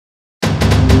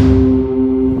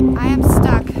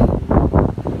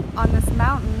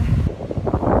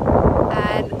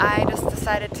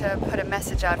to put a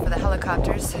message out for the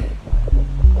helicopters.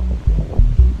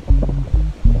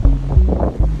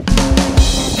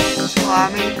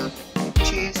 Salami,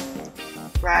 cheese,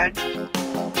 bread.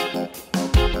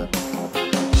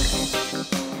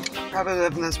 Probably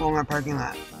live in this Walmart parking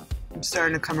lot. I'm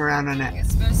starting to come around on it.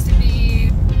 It's supposed to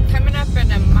be coming up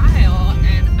in a mile,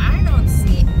 and I don't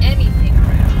see anything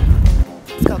around.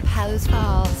 Let's go Palouse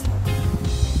Falls.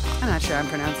 I'm not sure I'm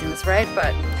pronouncing this right,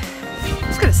 but I'm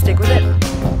just gonna stick with it.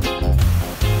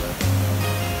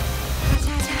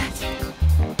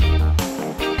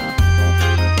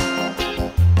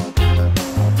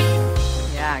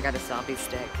 Yeah, I got a selfie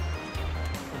stick.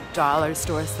 Dollar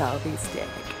store selfie stick.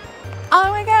 Oh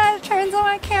my god, it turns on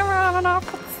my camera on and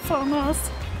off. It's so nice.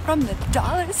 From the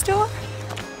dollar store.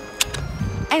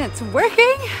 And it's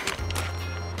working.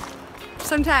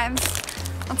 Sometimes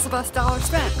that's the best dollar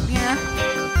spent, you know?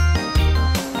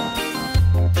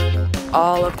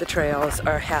 All of the trails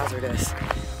are hazardous.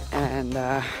 And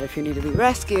if you need to be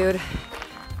rescued,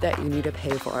 that you need to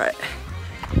pay for it.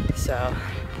 So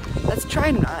let's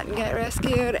try not to get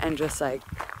rescued and just like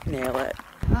nail it.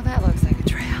 Oh, that looks like a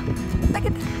trail. Look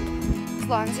at that. As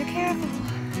long as you're careful.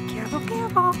 Careful,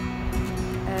 careful.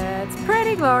 It's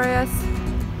pretty glorious.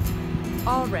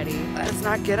 Already. Let's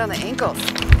not get on the ankles.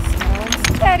 Slow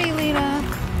and steady, Lena.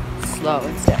 Slow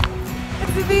and steady.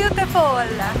 It's beautiful.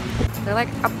 They're like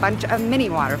a bunch of mini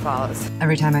waterfalls.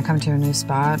 Every time I come to a new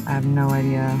spot, I have no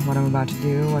idea what I'm about to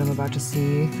do, what I'm about to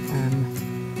see.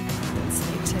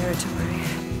 Snake territory.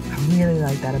 I really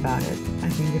like that about it. I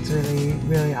think it's really,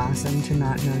 really awesome to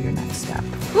not know your next step.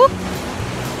 Whoop.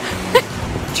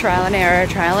 Trial and error,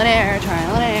 trial and error,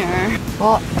 trial and error.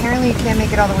 Well, apparently you can't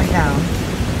make it all the way down.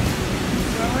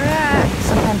 That's where we're at.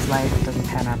 Sometimes life doesn't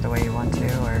pan out the way you want to,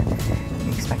 or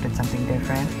you expected something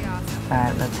different.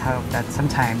 But let's hope that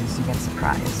sometimes you get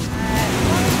surprised.